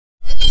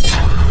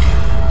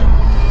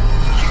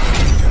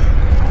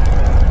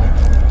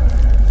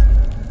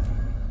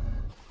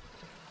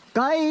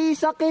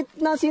sakit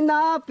na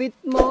sinapit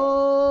mo,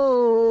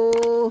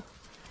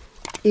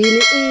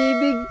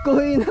 iniibig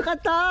ko'y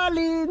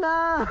nakatali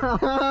na.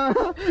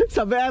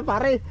 Sabi ay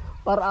pare,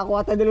 para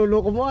ako ata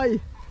niluluko mo ay.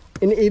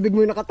 Iniibig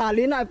mo'y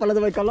nakatali na, ay pala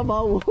naman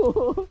kalabaw.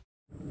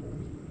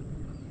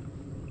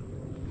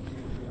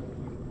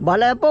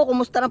 Bale po,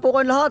 kumusta na po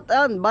kayo lahat?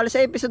 Ayan, bale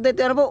sa episode dito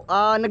na po,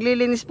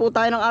 naglilinis po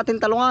tayo ng ating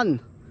talungan.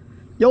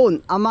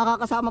 Yun, ang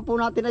makakasama po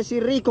natin ay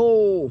si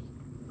Rico.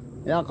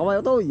 Ayan,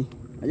 kawayo to.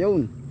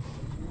 Ayun.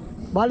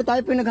 Bale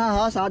tayo po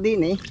naghahasa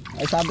din eh.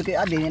 Ay sabi ko,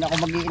 din ako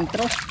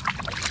mag-i-intro.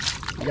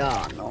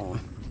 Yan, oh.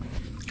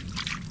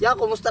 Yan,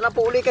 kumusta na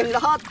po uli kayong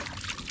lahat?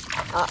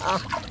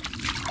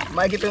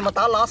 Maigi po yung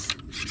matalas.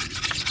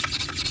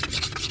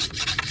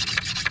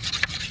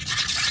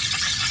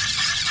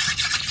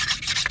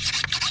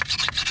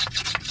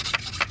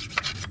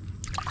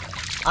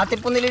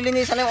 Atin po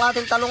nililinisan yung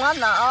ating talungan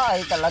na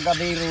ay talaga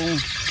birong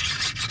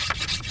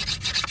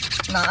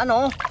na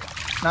ano,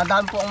 na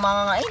dami po ang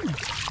mga ngain.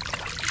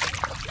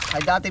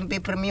 Ay dating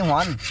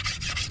pipremyuhan.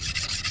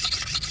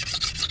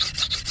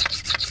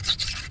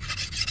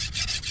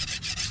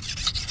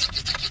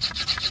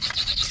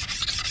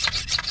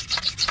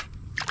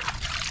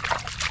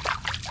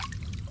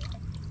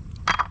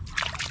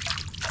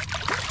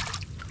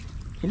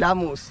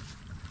 Hilamos.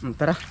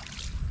 Tara.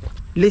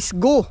 Let's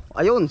go.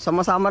 Ayun,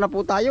 sama-sama na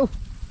po tayo.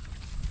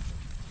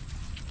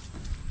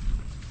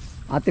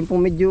 Atin po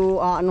medyo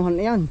anuhan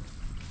yan.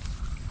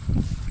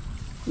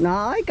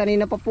 Na ay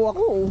kanina pa po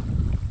ako oh.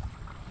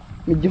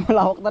 Medyo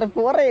malawak na rin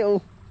po are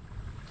oh.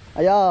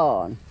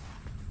 Ayan.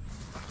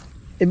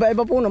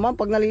 Iba-iba po naman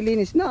pag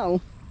nalilinis na oh.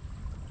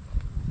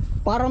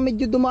 Parang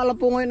medyo dumala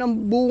po ngayon ang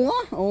bunga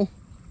oh.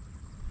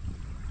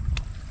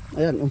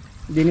 Ayan oh.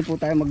 Hindi po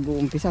tayo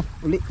mag-uumpisa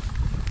uli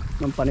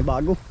ng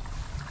panibago.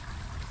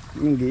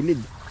 Yung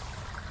gilid.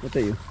 Ito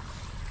yun.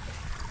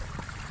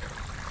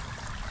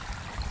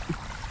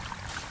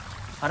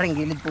 Aring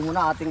gilid po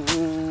muna ating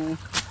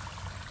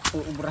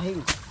uubrahin.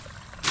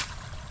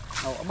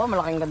 Aba,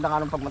 malaking ganda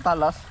nga ng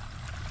pagmatalas.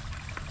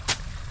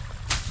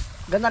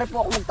 Ganda rin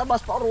po ako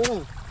magtabas,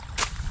 paurong.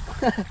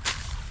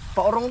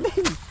 Paurong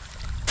din.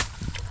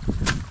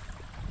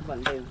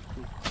 Banda yun.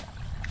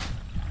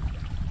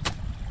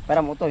 Pero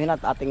mo ito,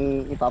 hinat,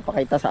 ating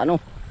ipapakita sa ano.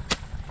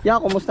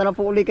 Kumusta na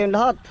po uli kayong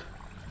lahat?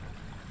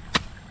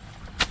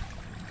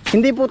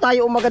 Hindi po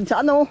tayo umagad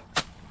sa ano,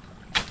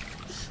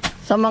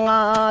 sa mga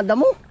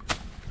damo.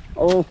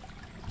 Oh.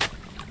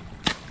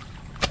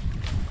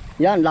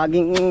 Yan,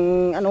 laging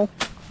ano,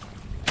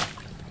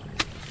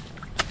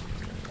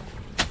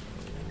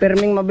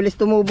 perming mabilis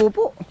tumubo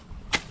po.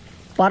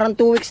 Parang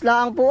 2 weeks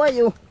lang po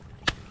ay oh.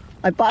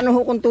 Ay paano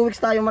ho kung 2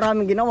 weeks tayo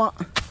maraming ginawa?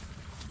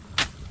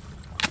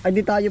 Ay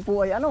di tayo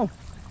po ay ano,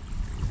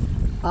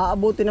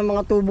 aabutin ng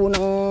mga tubo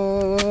ng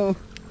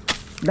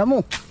damo.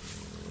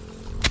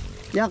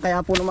 Yan, kaya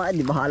po naman ay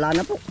di bahala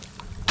na po.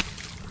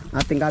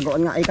 Ating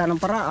gagawin nga ika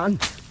ng paraan.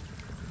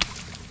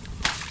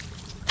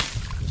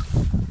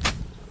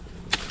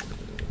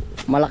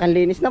 Malaking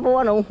linis na po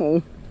ano.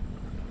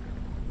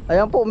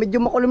 Ayan po, medyo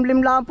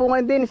makulimlim lang po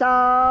ngayon din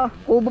sa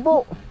kubo po.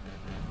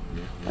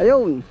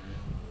 Ayun.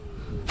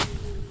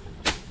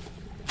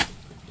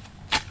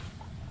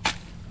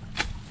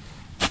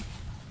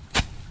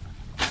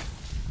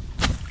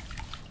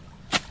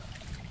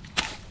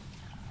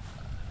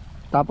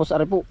 Tapos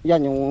ari po,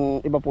 yan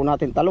yung iba po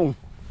natin talong.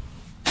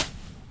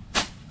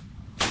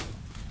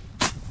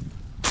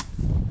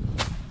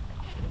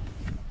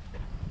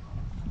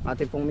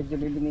 Atin pong medyo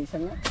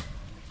lilinisan nga.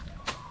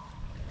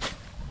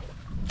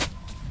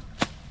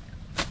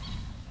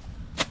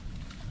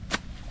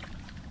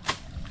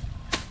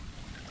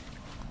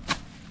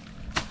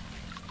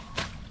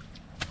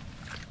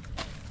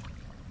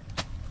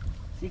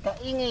 Si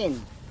kaingin.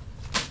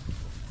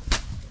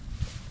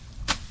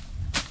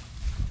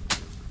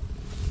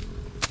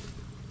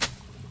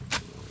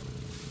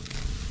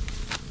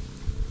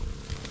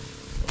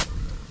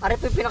 Ari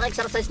po yung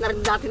pinaka-exercise na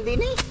rin natin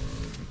din eh.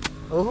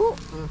 Oo.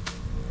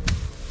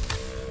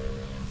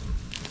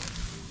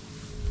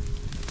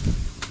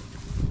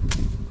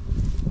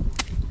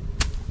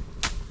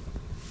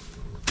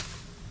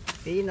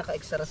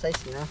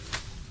 Pinaka-exercise na.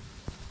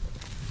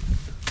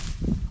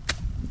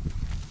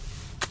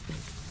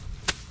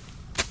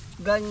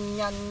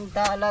 Ganyan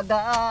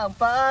talaga ang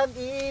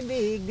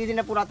pag-ibig. Di din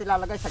na po natin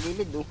lalagay sa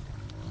gilid oh.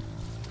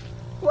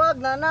 Huwag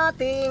na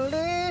nating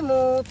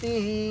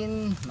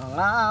limutin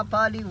mga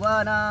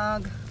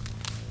paliwanag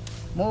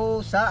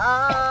mo sa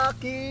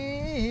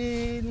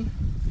akin.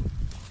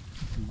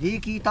 Di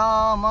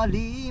kita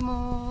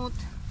malimot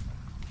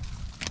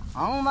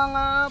ang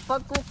mga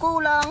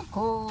pagkukulang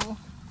ko.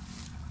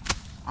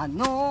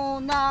 Ano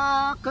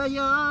na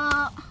kaya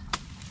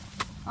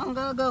ang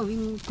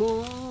gagawin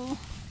ko?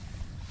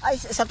 Ay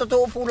sa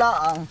totoo po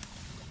lang,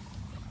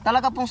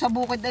 talaga pong sa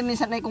bukid ay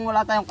minsan ay kung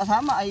wala tayong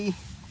kasama ay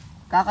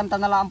kakanta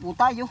na lang po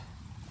tayo.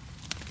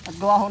 At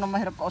gawa ho na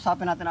mahirap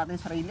kausapin natin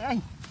sarili ay.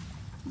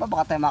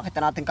 Baka tayo makita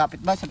natin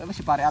kapitbahay. Sabi mo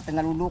si pare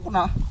atin naluluko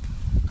na.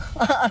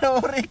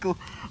 Ano Rico?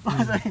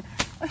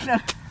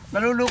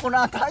 Naluluko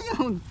na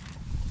tayo.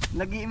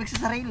 Nag-iimik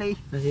sa sarili.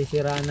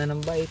 Nasisiraan na ng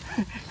bait.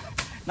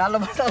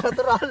 Nalabas sa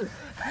natural.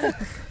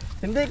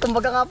 Hindi,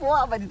 kumbaga nga po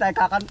pwede tayo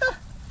kakanta.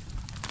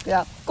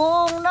 Kaya,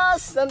 kung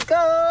nasan ka,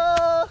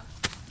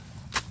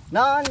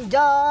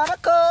 nandyan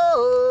ako.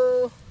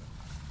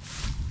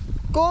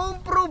 Kung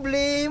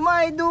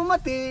problema'y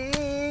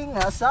dumating,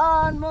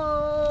 asan mo,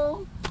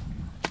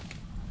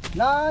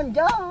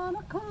 nandyan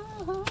ako.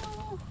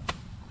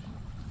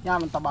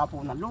 Yan, ang taba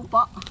po ng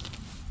lupa.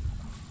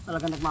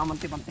 Talagang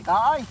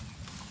nagmamanti-mantika ay.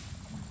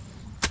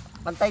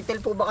 Pang-title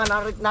po baka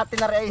natin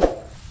na rin ay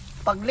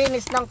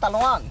paglinis ng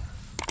talungan.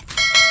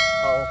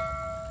 Oo.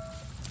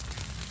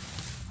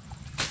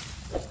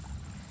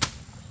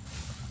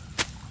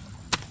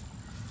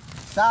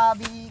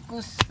 Sabi ko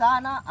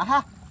sana,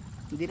 aha,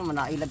 hindi naman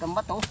nailag ang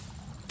bato.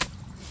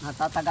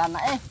 Natataga na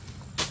eh.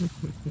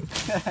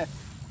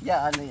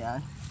 Yan, ano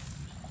yan.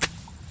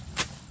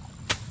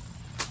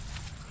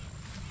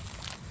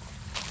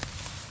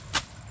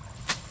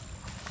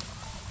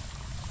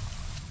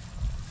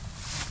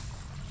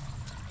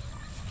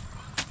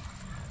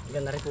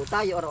 Yan na rin po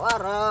tayo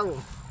araw-araw.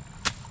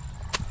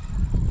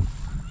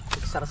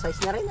 Exercise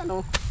na rin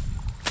ano.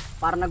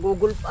 Para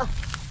nagugul pa.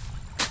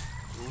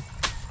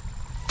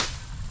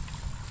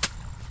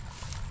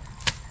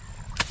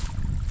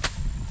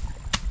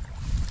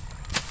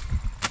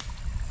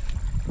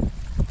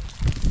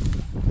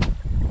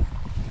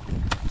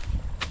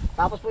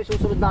 Tapos po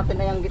isusunod natin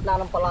na yung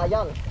gitna ng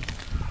palayan.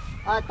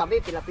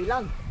 Tabi,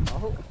 pila-pilan.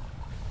 Oh.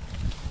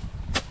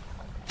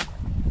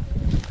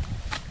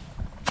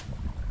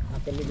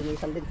 Natin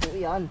lilinisan din po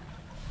yan.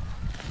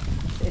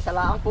 Sa isa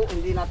lang po,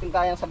 hindi natin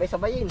kayang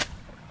sabay-sabayin.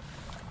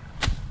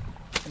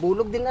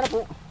 Bulog din na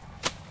po.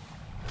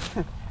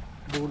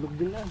 Bulog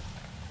din na.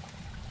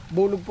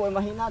 Bulog po ay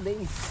mahina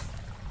din.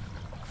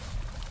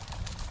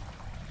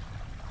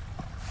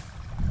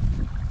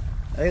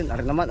 Ayun,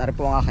 ari naman, ari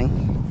po ang aking.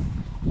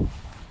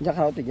 Diyan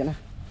ka rauti, dyan na.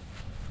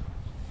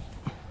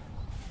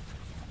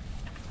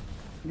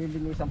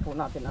 Lilinisan po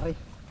natin, ari.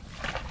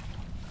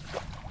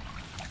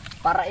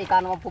 Para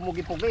ika naman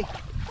pumugi-pugi.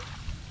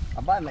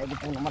 Aba, maigi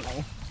po naman ay.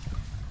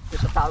 Ito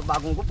sa tao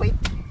bagong gupit.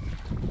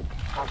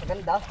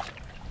 Kakaganda.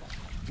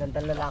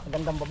 Gandang lalaki,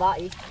 gandang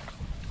babae.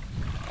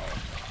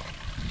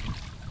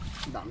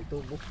 Dami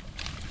tubo.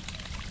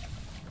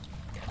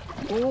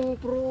 Kung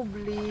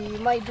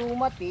problema'y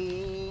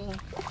dumating,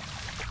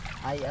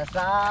 ay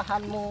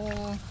asahan mo,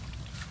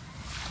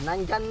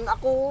 nandyan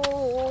ako.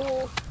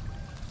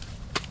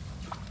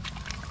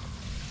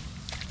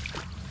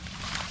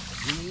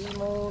 Di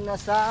mo na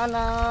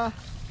sana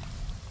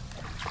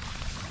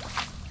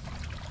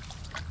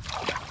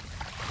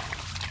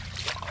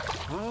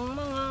ang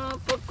mga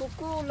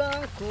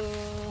pagkukulang ko.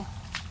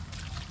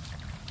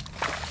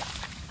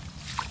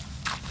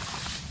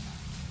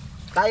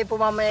 Tayo po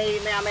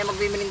mamay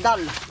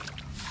magbiminindal.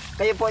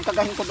 Kayo po ay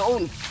kagahin ko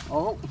doon.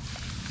 Oh.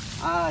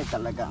 Ay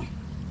talaga.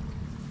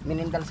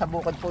 Minindal sa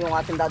bukid po yung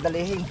ating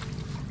dadalihin.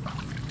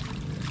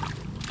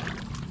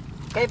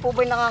 Kayo po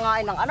ba'y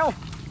nangangain ng ano?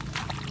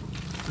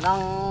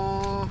 Ng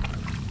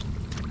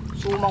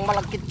sumang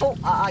malagkit po.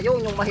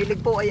 Ayun, yung mahilig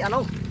po ay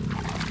ano.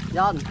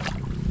 Yan.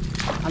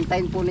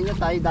 Antayin po ninyo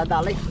tayo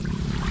dadali.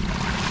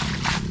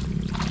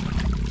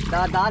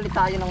 Dadali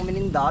tayo ng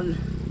minindal.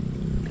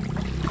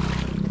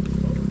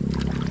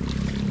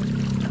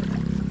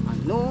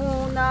 Ano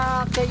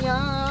na kaya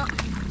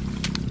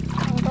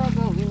ang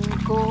gagawin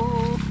ko?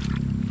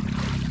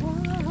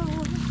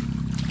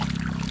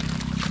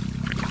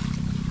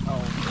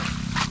 Oh.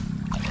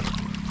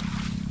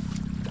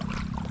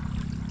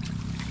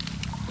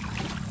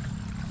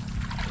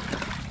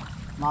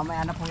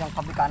 Mamaya na po yung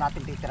kabika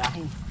natin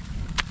titirahin.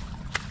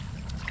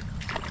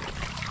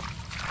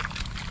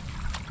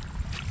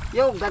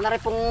 Yo, gana rin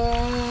pong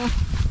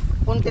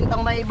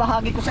kontentang may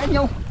bahagi ko sa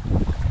inyo.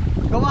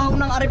 Gawa ho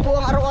ng ari po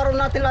ang araw-araw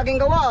natin laging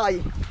gawa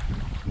ay.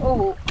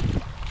 Oo.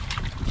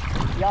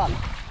 Yan.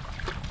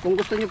 Kung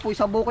gusto niyo po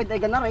sa bukid ay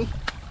gana rin.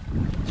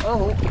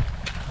 Oo.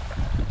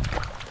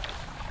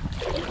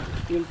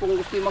 Yung pong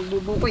gusto yung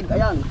magbubukid,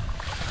 ayan.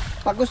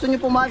 Pag gusto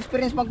niyo po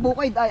ma-experience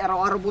magbukid ay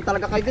araw-araw po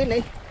talaga kayo din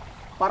eh.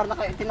 Para na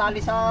kayo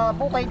tinali sa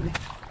bukid.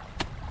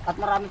 At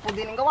marami po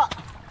din ang gawa.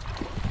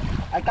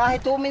 Ay kahit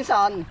po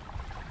minsan,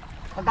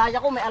 kagaya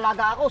ko may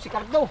alaga ako, si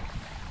Cardo.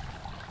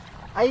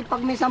 Ay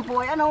pag minsan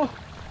po ay ano,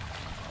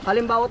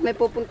 halimbawa may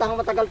pupuntahang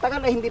matagal-tagal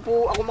ay hindi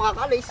po ako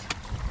makakalis.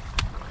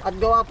 At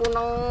gawa po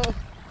ng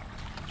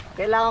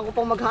kailangan ko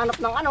pong maghanap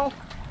ng ano,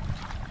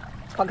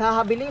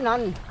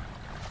 paghahabilinan.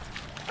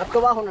 At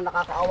gawa ko na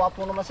nakakaawa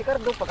po naman si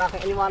Cardo pag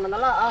aking iniwanan na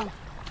laang.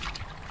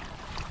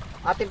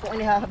 Atin pong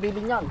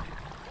inihahabilin yan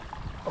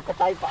pagka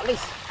tayo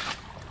paalis.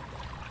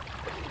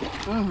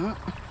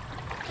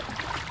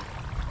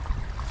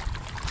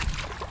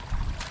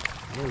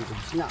 Ayun,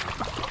 gubis na.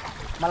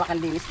 Malaking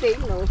linis din,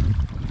 no?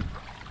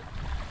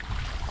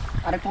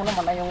 Ari po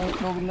naman ay yung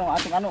flowing ng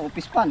ating ano,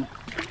 pispan.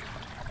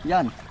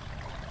 Yan.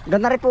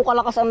 Ganda rin po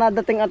kalakas ang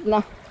nadating at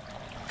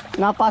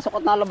napasok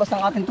at nalabas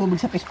ng ating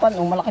tubig sa pispan.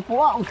 Oh, malaki po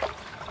ah.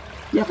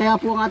 Yan, kaya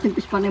po ang ating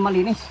pispan ay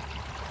malinis.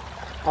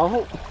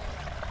 Oh.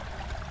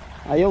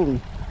 Ayun.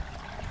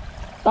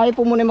 Tayo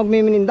po muna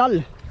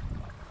magmiminindal.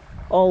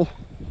 Oh,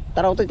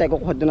 tara ito, tayo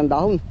kukuha doon ng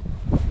dahon.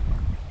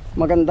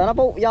 Maganda na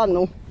po, yan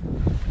no.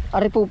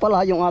 Ari po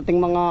pala yung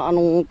ating mga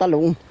anong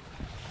talong.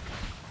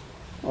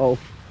 Oh.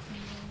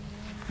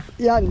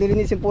 Yan,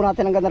 dilinisin po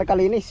natin ang ganda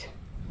kalinis.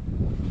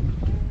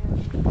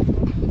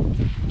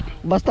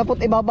 Basta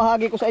po't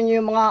ibabahagi ko sa inyo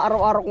yung mga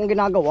araw-araw kong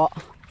ginagawa.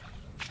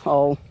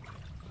 Oh.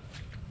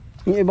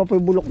 Yung iba po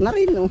bulok na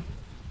rin no.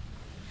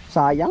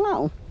 Sayang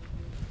nga oh.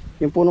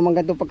 Yung po naman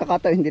ganito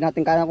pagkakataon, hindi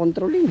natin kaya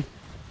kontrolin.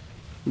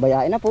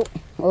 Bayain na po.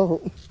 Oh.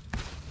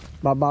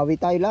 Babawi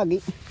tayo lagi.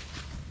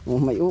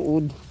 Oh, may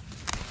uod.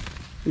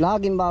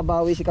 Laging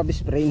babawi si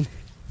Kabisprin.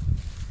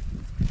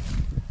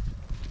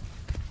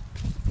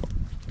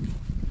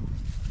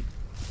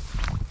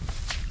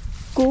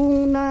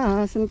 Kung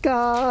nasan ka,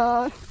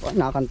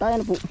 nakakanta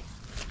na po.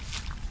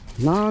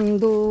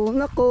 Nandun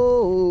ako.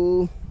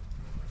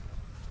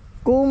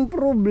 Kung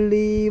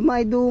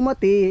problema'y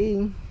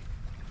dumating,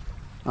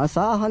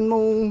 asahan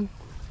mong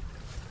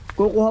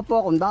kukuha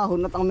po akong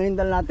dahon at ang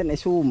minindal natin ay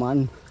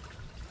suman.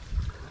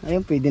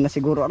 Ayun, pwede na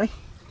siguro rin.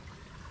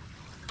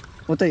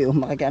 Utoy,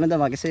 makikiano daw,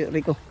 makikisi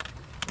Rico.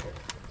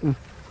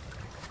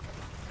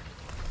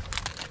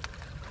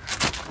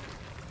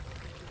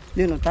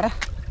 Yun, tara.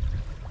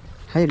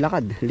 Hay,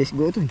 lakad, let's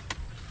go Utoy.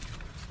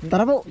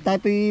 Tara po, tayo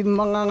po yung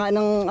mga nga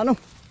ng ano,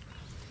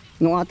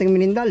 nung ating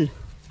minindal.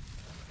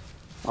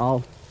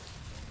 Oh.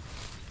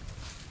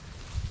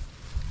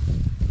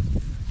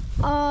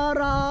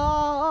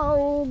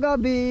 Araw,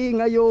 gabi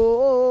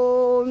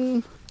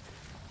ngayon,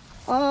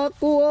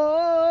 ako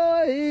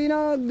ay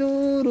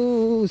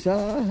nagdurusa.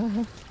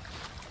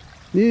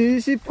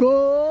 Isip ko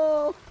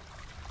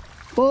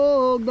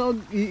pag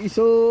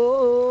nag-iiso,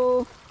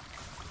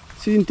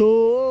 sinto.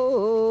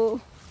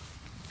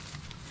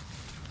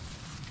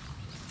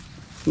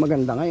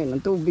 Maganda ngayon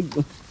ang tubig.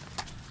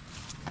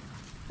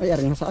 Ay,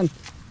 aring saan?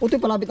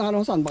 Utoy, palapit na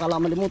nga saan, baka lang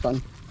malimutan.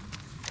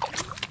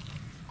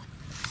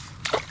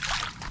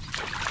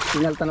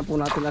 Sinalta na po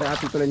natin na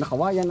ating tuloy na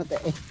kawayan at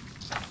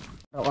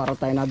araw-araw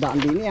tayo nadaan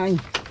din ay.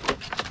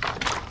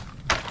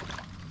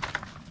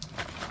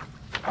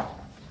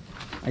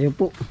 Ayun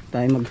po,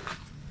 tayo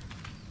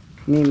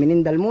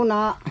minindal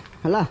muna.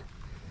 Hala,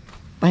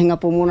 pahinga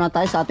po muna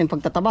tayo sa ating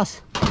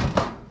pagtatabas.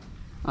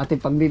 Ating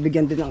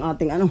pagbibigyan din ng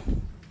ating ano.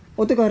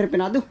 Utoy, ko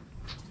repinado.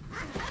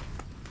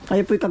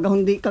 Kayo po'y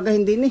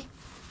kagahindi ni.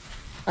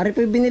 Ari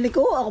po'y binili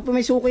ko, ako po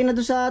may sukay na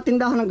doon sa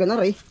tindahan ng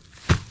ganar eh.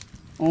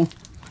 Oh.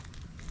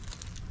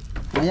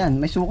 Ayan,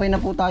 may sukay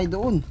na po tayo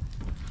doon.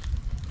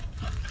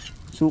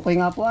 Sukay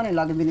nga po, ano,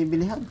 lagi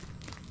binibilihan.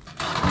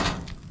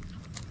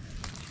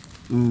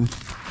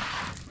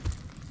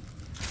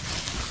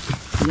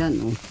 Ayan,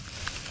 oh.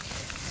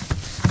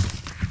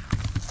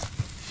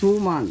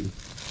 Suman.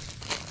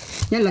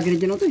 Yan, lagi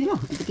na dyan ito, hila.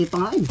 Ito kayo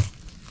pangain.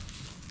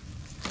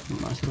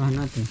 Makasurahan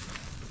natin.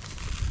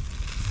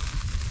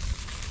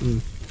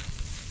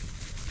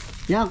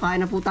 Yan,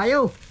 kain na po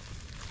tayo.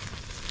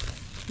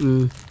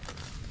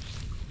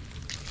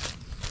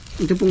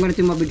 Ito pong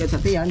ganito yung mabigat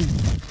sa tiyan.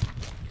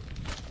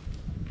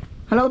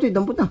 Hala, ito,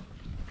 dampot na.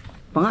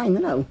 Pangain na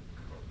lang.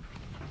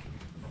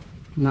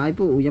 Naay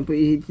po, yan po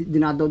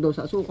dinadaw daw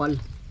sa asukal.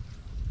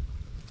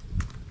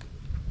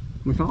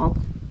 Masakap.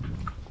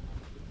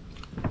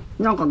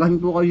 Yan, kagahin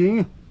po kayo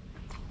niya.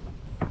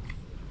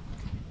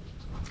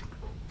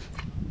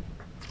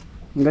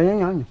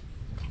 Ganyan yan.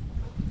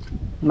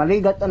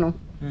 Maligat ano?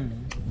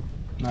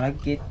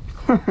 Malagkit.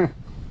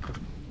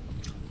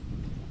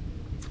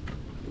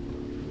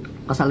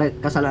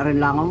 Kasala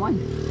rin langaw man.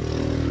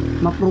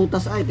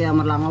 Maprutas ay kaya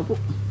malangaw po.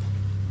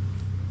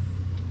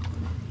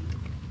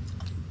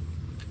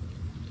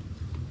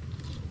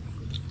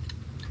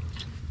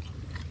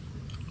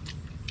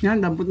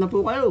 Yan, dampot na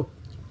po kayo.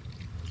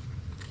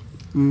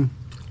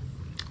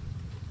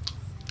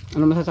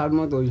 Ano masasabi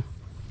mo tol?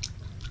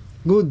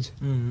 Good.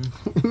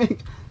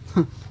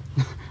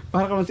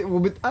 Para ka man si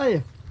Ubit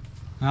ay.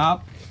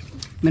 Hap.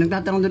 May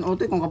nagtatanong doon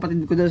Otoy kung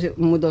kapatid ko daw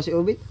si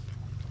Ubit.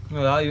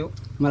 Malayo.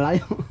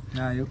 Malayo.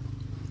 Malayo.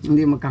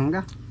 Hindi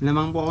magkangga.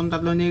 Lamang po akong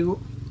 3 nigo.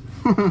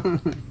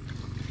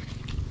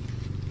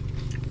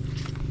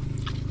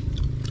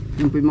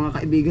 Yan po yung mga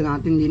kaibigan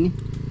natin din eh.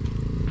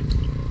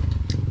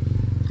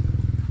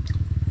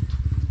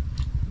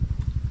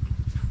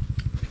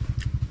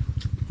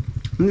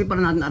 Hindi pa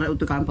natin aray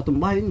Otoy kayang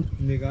patumbahin.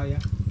 Hindi kaya.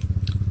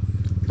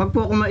 Pag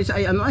po ako maisa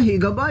ay ano ay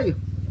higabay.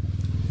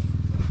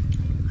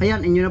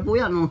 Ayan, inyo na po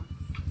yan oh.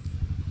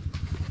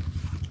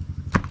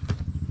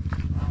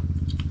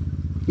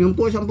 Yung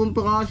po 10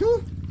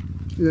 piraso.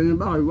 Ilan na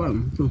ba kayo?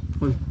 1, 2,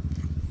 3,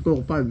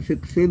 4, 5,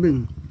 6,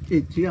 7,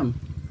 8 siyam.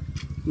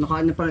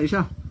 Nakain na pala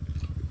isa.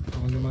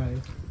 Ako naman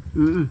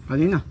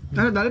Kanina.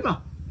 Kaya dali pa.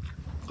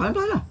 Kaya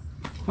pala.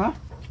 Ha?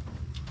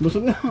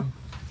 Busog na.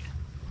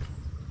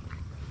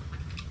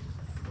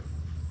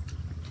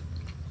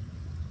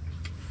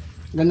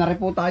 Gana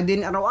rin po tayo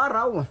din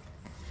araw-araw.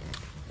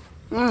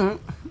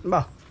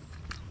 Ba?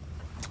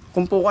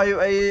 Kung po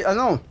kayo ay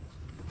ano,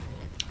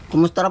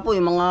 kumusta na po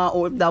yung mga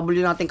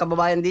OFW nating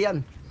kababayan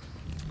diyan?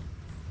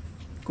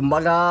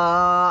 Kumbaga,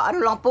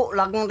 ano lang po,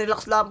 laging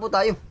relax lang po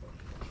tayo.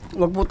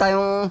 Huwag po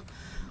tayong,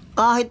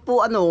 kahit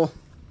po ano,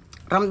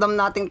 ramdam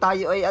nating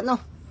tayo ay ano,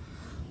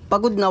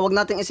 pagod na, huwag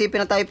nating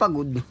isipin na tayo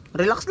pagod.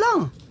 Relax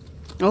lang.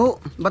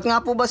 Oo, ba't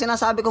nga po ba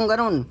sinasabi kong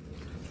ganun?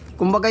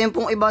 Kumbaga yung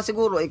pong iba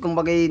siguro ay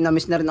kumbaga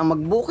na-miss na rin ang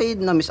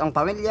magbukid, na-miss ang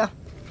pamilya.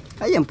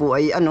 Ayan po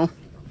ay ano,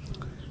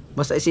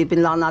 basta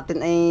isipin lang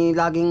natin ay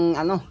laging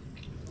ano,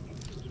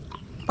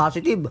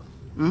 positive.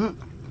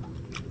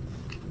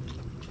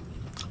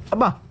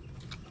 Aba,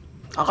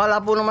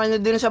 akala po naman nyo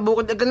din sa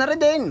bukid ay ganari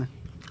din.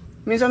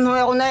 Minsan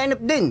huwag ako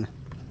nainip din.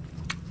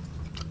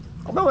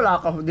 Aba,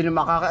 wala ka din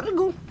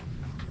makakarigo.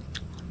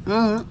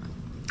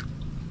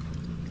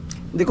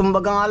 Hindi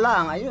kumbaga nga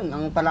lang, ayun,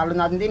 ang palalo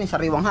natin din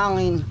sariwang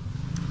hangin,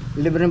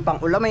 libreng pang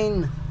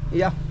ulamin.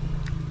 Iya.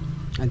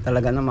 Ay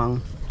talaga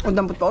namang,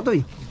 dampot pa ito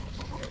eh.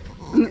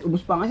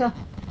 Ubus pa nga siya.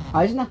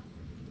 Ayos na.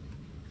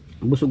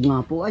 Busog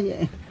nga po ay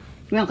eh.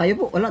 Ngayon kayo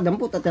po, wala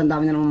dampot at ang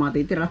dami na naman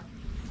matitira.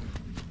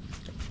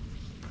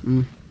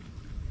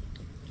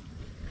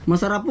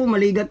 Masarap po,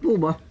 maligat po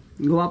ba?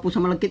 Gawa po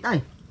sa Malagkit ay.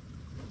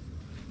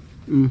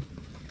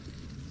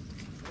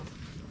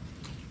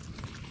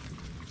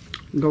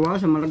 Gawa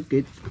sa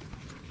Malagkit.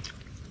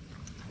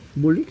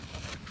 Buli.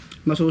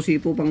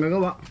 Masusi po pang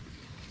gagawa.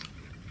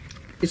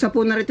 Isa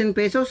po na rin 10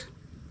 pesos.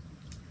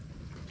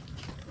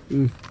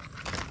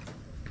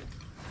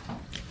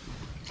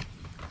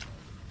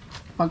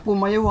 Pag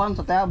pumayuhan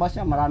sa tayabas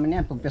niya, marami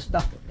na yan pag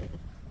pesta.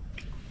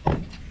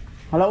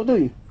 Halaw to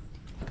eh.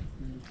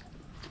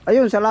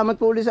 Ayun, salamat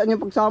po ulit sa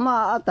inyong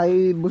pagsama at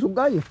ay busog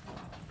kayo.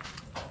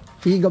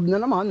 Higab na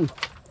naman.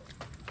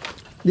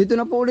 Dito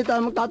na po ulit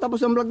tayo magtatapos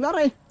ng vlog na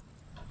rin.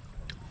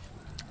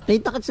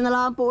 Kita-kits na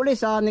lang po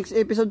ulit sa next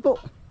episode po.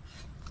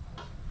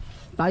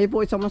 Tayo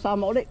po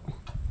isama-sama ulit.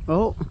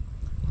 Oo.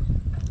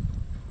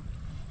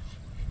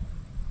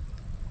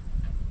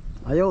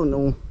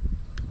 Ayun,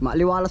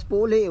 maaliwalas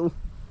po ulit.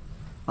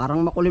 Parang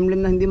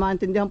makulimlim na hindi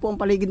maintindihan po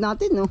ang paligid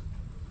natin.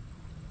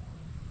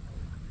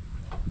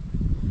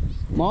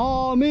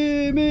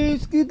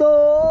 Mamimiss kita,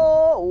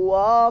 o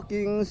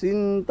aking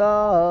sinta.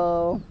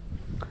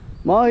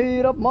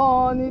 Mahirap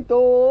man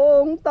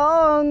itong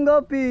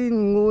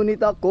tanggapin,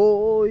 ngunit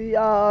ako'y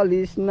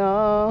alis na.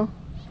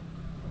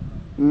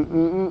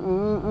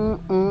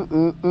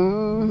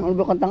 Ano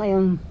ba kanta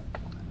ngayon?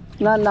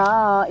 Na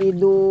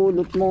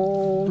naidulot mo.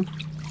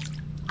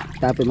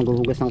 Tapos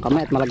maghuhugas ng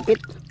kamay at malagkit.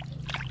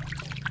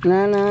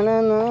 Na na na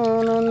na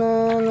na na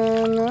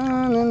na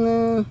na na.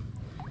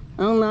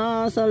 Ang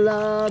nasa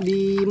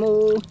labi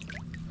mo.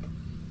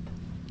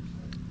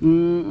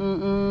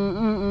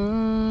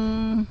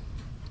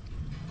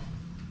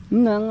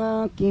 Ng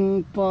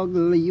aking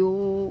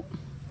paglayo.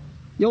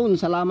 Yun,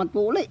 salamat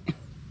po uli.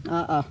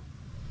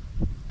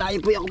 Tayo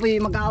po, ako po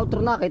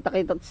mag-outro na.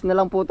 Kita-kita na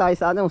lang po tayo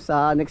sa,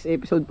 sa next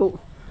episode po.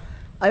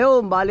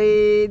 Ayun,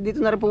 bali dito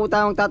na rin po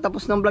tayong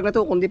tatapos ng vlog na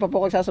to. Kung di pa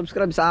po kayo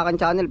subscribe sa akin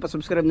channel,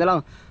 pa-subscribe na lang.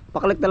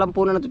 Paklik na lang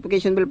po na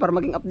notification bell para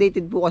maging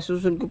updated po kasi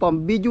susunod ko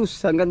pang videos.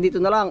 Hanggang dito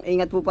na lang.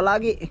 Ingat po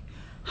palagi.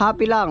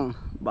 Happy lang.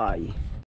 Bye.